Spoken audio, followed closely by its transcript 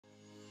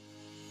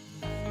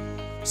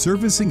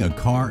Servicing a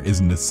car is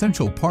an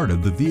essential part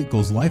of the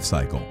vehicle's life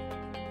cycle.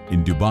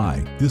 In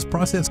Dubai, this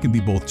process can be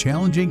both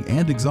challenging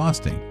and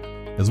exhausting,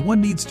 as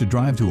one needs to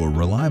drive to a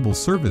reliable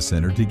service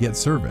center to get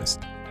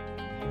serviced.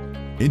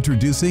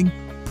 Introducing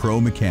Pro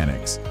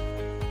Mechanix.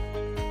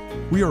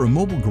 We are a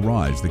mobile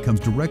garage that comes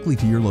directly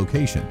to your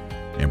location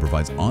and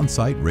provides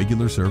on-site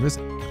regular service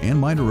and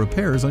minor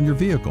repairs on your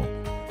vehicle.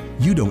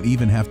 You don't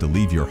even have to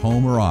leave your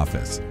home or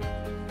office.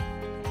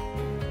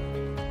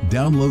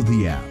 Download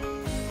the app,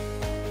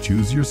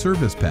 choose your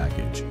service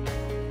package,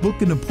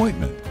 book an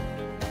appointment,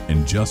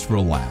 and just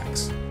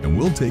relax, and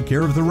we'll take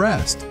care of the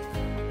rest.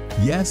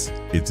 Yes,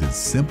 it's as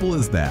simple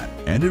as that,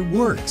 and it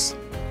works.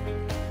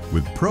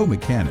 With Pro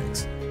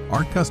Mechanix,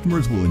 our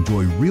customers will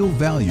enjoy real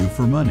value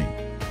for money.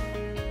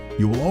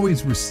 You will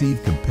always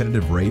receive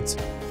competitive rates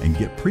and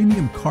get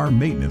premium car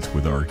maintenance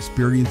with our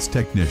experienced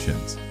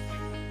technicians.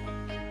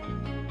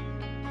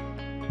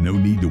 No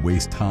need to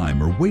waste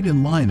time or wait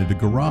in line at a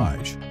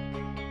garage.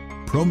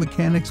 Pro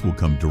Mechanix will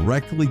come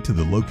directly to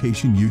the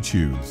location you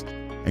choose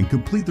and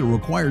complete the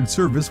required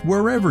service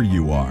wherever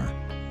you are.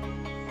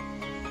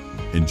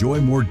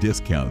 Enjoy more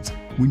discounts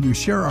when you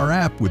share our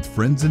app with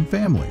friends and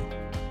family.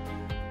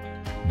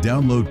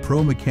 Download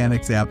Pro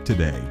Mechanix app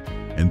today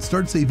and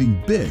start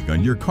saving big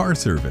on your car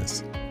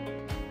service.